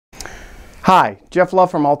Hi, Jeff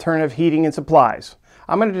Luff from Alternative Heating and Supplies.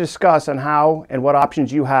 I'm going to discuss on how and what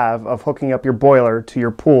options you have of hooking up your boiler to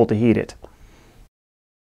your pool to heat it.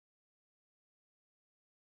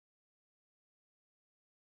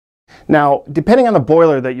 Now, depending on the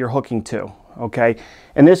boiler that you're hooking to, okay,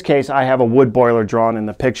 in this case I have a wood boiler drawn in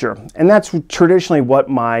the picture, and that's traditionally what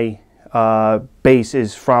my base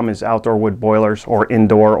is from, is outdoor wood boilers or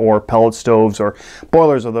indoor or pellet stoves or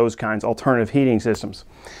boilers of those kinds, alternative heating systems.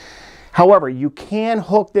 However, you can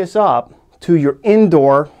hook this up to your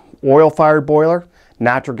indoor oil-fired boiler,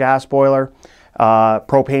 natural gas boiler,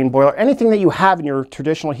 propane boiler, anything that you have in your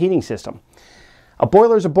traditional heating system. A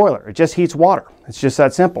boiler is a boiler. It just heats water. It's just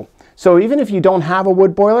that simple. So even if you don't have a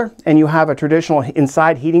wood boiler and you have a traditional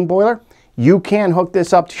inside heating boiler, you can hook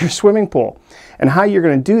this up to your swimming pool. And how you're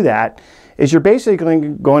going to do that is you're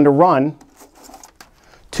basically going to run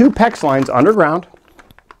two PEX lines underground.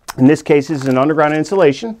 In this case, this is an underground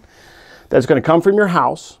insulation that's going to come from your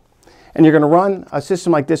house, and you're going to run a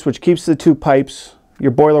system like this which keeps the two pipes, your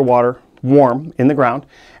boiler water, warm in the ground,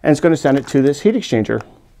 and it's going to send it to this heat exchanger.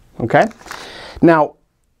 Okay? Now,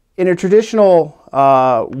 in a traditional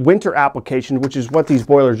winter application, which is what these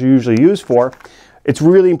boilers are usually used for, it's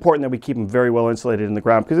really important that we keep them very well insulated in the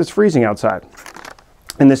ground because it's freezing outside.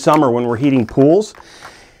 In the summer when we're heating pools,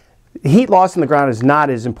 heat loss in the ground is not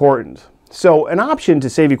as important. So an option to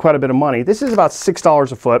save you quite a bit of money, this is about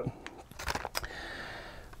 $6 a foot.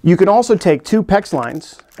 You can also take two PEX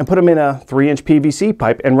lines and put them in a 3-inch PVC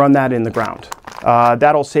pipe and run that in the ground.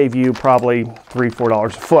 That'll save you probably $3 or $4 a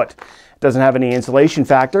foot. It doesn't have any insulation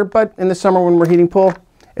factor, but in the summer when we're heating pool,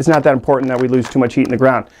 it's not that important that we lose too much heat in the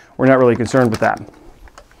ground. We're not really concerned with that.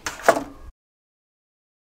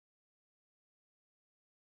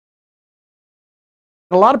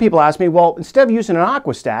 A lot of people ask me, well, instead of using an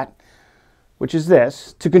aquastat, which is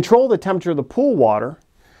this, to control the temperature of the pool water,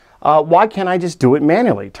 why can't I just do it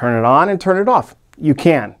manually? Turn it on and turn it off. You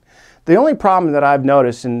can. The only problem that I've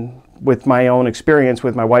noticed with my own experience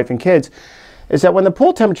with my wife and kids is that when the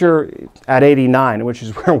pool temperature at 89, which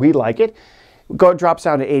is where we like it, drops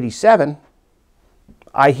down to 87,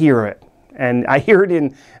 I hear it. And I hear it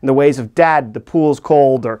in the ways of, Dad, the pool's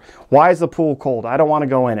cold, or why is the pool cold? I don't want to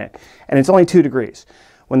go in it. And it's only 2 degrees.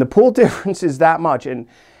 When the pool difference is that much, and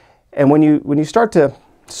when you start to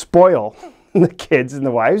spoil the kids and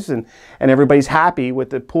the wives and everybody's happy with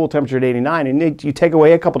the pool temperature at 89, and you take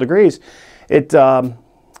away a couple degrees, it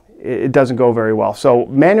doesn't go very well. So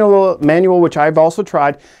manual, which I've also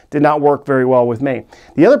tried, did not work very well with me.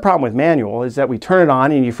 The other problem with manual is that we turn it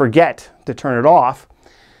on and you forget to turn it off,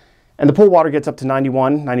 and the pool water gets up to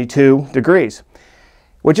 91, 92 degrees,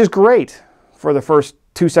 which is great for the first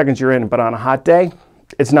 2 seconds you're in, but on a hot day,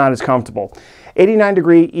 it's not as comfortable. 89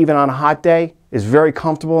 degree, even on a hot day, is very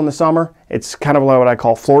comfortable in the summer. It's kind of like what I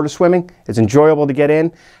call Florida swimming. It's enjoyable to get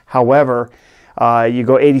in. However, you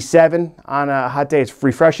go 87 on a hot day, it's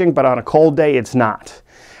refreshing, but on a cold day, it's not.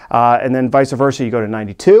 And then vice versa, you go to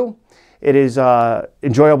 92. It is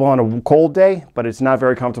enjoyable on a cold day, but it's not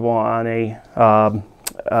very comfortable on a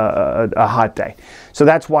hot day. So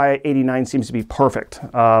that's why 89 seems to be perfect,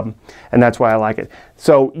 and that's why I like it.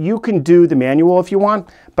 So you can do the manual if you want,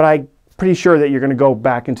 but I'm pretty sure that you're going to go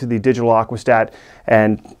back into the digital aquastat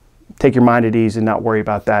and take your mind at ease and not worry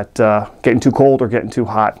about that getting too cold or getting too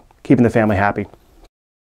hot, keeping the family happy.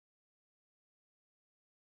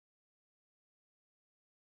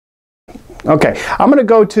 Okay, I'm going to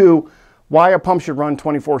go to why a pump should run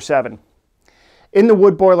 24/7. In the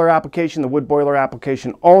wood boiler application, the wood boiler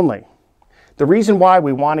application only, the reason why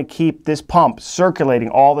we want to keep this pump circulating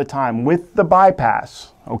all the time with the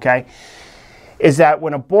bypass, okay, is that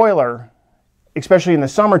when a boiler, especially in the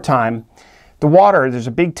summertime, the water, there's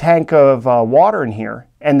a big tank of water in here,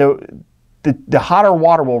 and the hotter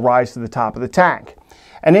water will rise to the top of the tank.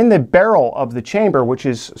 And in the barrel of the chamber, which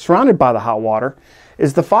is surrounded by the hot water,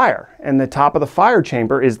 is the fire, and the top of the fire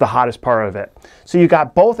chamber is the hottest part of it. So you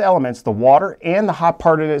got both elements, the water and the hot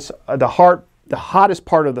part of this, the hottest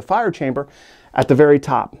part of the fire chamber at the very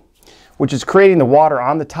top, which is creating the water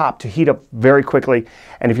on the top to heat up very quickly.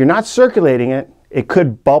 And if you're not circulating it, it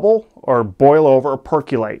could bubble or boil over or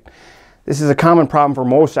percolate. This is a common problem for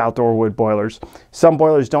most outdoor wood boilers. Some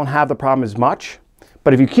boilers don't have the problem as much,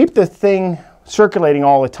 but if you keep the thing circulating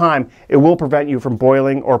all the time, it will prevent you from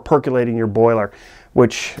boiling or percolating your boiler,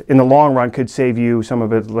 which in the long run could save you some of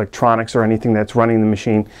the electronics or anything that's running the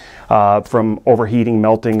machine from overheating,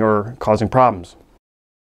 melting, or causing problems.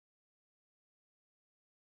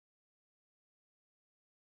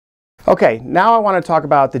 Okay, now I want to talk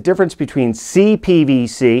about the difference between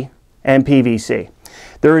CPVC and PVC.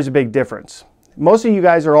 There is a big difference. Most of you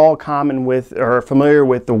guys are all common with or familiar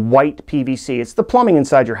with the white PVC. It's the plumbing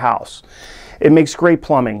inside your house. It makes great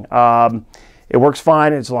plumbing. It works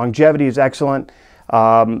fine. Its longevity is excellent.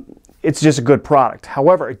 It's just a good product.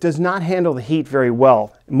 However, it does not handle the heat very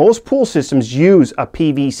well. Most pool systems use a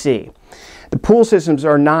PVC. The pool systems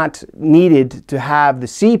are not needed to have the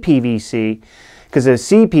CPVC, because the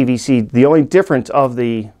CPVC, the only difference of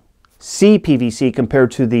the CPVC compared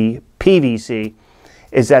to the PVC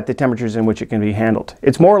is that the temperatures in which it can be handled.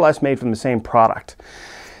 It's more or less made from the same product.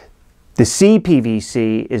 The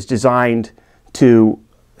CPVC is designed to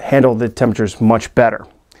handle the temperatures much better.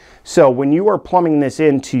 So when you are plumbing this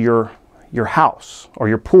into your house or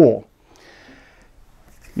your pool,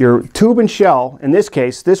 your tube and shell, in this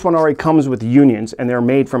case, this one already comes with unions and they're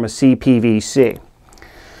made from a CPVC.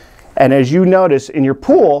 And as you notice in your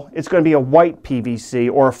pool, it's going to be a white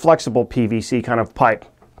PVC or a flexible PVC kind of pipe.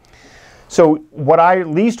 So what I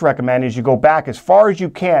least recommend is you go back as far as you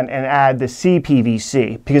can and add the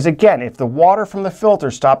CPVC. Because again, if the water from the filter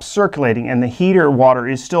stops circulating and the heater water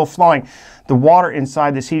is still flowing, the water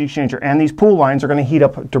inside this heat exchanger and these pool lines are going to heat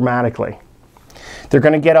up dramatically. They're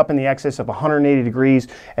going to get up in the excess of 180 degrees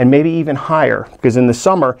and maybe even higher, because in the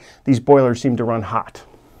summer, these boilers seem to run hot.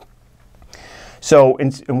 So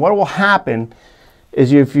and what will happen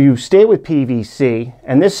is if you stay with PVC,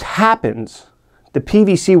 and this happens, the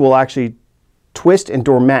PVC will actually twist and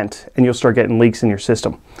dormant, and you'll start getting leaks in your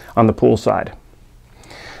system on the pool side.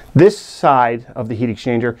 This side of the heat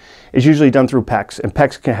exchanger is usually done through PEX, and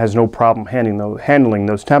PEX has no problem handling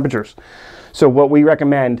those temperatures. So what we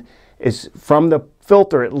recommend is from the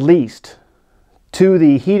filter at least to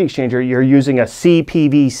the heat exchanger, you're using a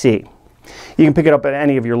CPVC. You can pick it up at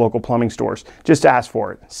any of your local plumbing stores. Just ask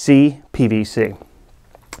for it, CPVC.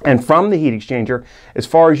 And from the heat exchanger, as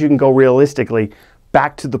far as you can go realistically,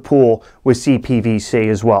 back to the pool with CPVC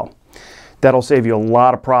as well. That'll save you a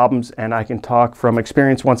lot of problems, and I can talk from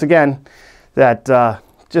experience once again that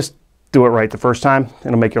just do it right the first time.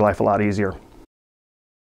 It'll make your life a lot easier.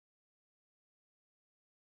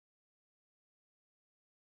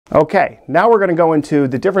 Okay, now we're going to go into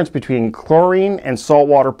the difference between chlorine and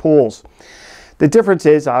saltwater pools. The difference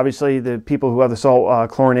is, obviously, the people who have the salt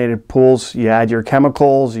chlorinated pools, you add your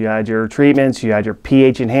chemicals, you add your treatments, you add your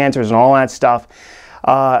pH enhancers and all that stuff.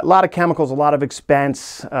 A lot of chemicals, a lot of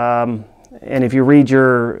expense, and if you read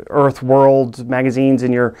your Earth World magazines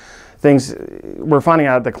and your things, we're finding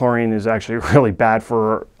out that chlorine is actually really bad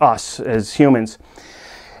for us as humans.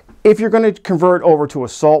 If you're going to convert over to a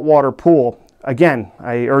saltwater pool, again,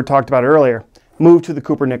 I talked about it earlier, move to the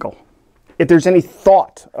Cooper nickel. If there's any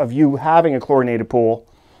thought of you having a chlorinated pool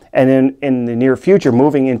and then in the near future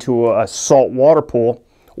moving into a saltwater pool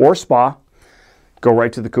or spa, go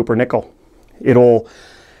right to the Cooper nickel. It'll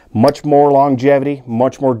much more longevity,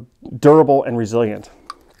 much more durable and resilient.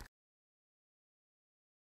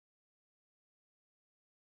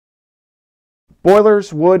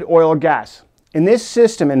 Boilers, wood, oil, gas. In this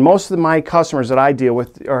system, and most of my customers that I deal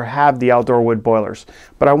with have the outdoor wood boilers.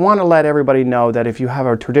 But I want to let everybody know that if you have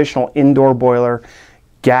a traditional indoor boiler,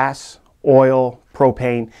 gas, oil,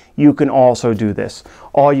 propane, you can also do this.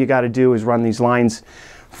 All you got to do is run these lines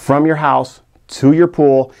from your house to your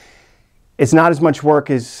pool. It's not as much work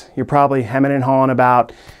as you're probably hemming and hawing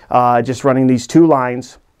about, just running these two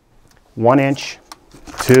lines, 1 inch,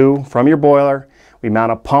 2 from your boiler. We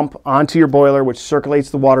mount a pump onto your boiler, which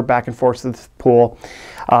circulates the water back and forth to the pool.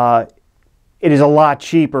 It is a lot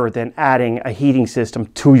cheaper than adding a heating system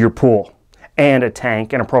to your pool and a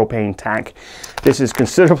tank and a propane tank. This is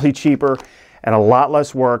considerably cheaper and a lot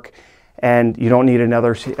less work, and you don't need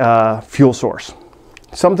another fuel source.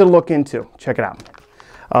 Something to look into. Check it out.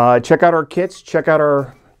 Check out our kits. Check out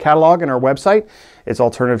our catalog and our website. It's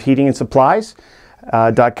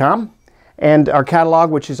alternativeheatingandSupplies.com. And our catalog,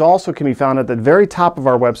 which is also can be found at the very top of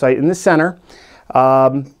our website in the center,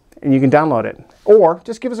 and you can download it. Or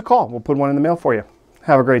just give us a call. We'll put one in the mail for you.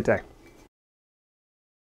 Have a great day.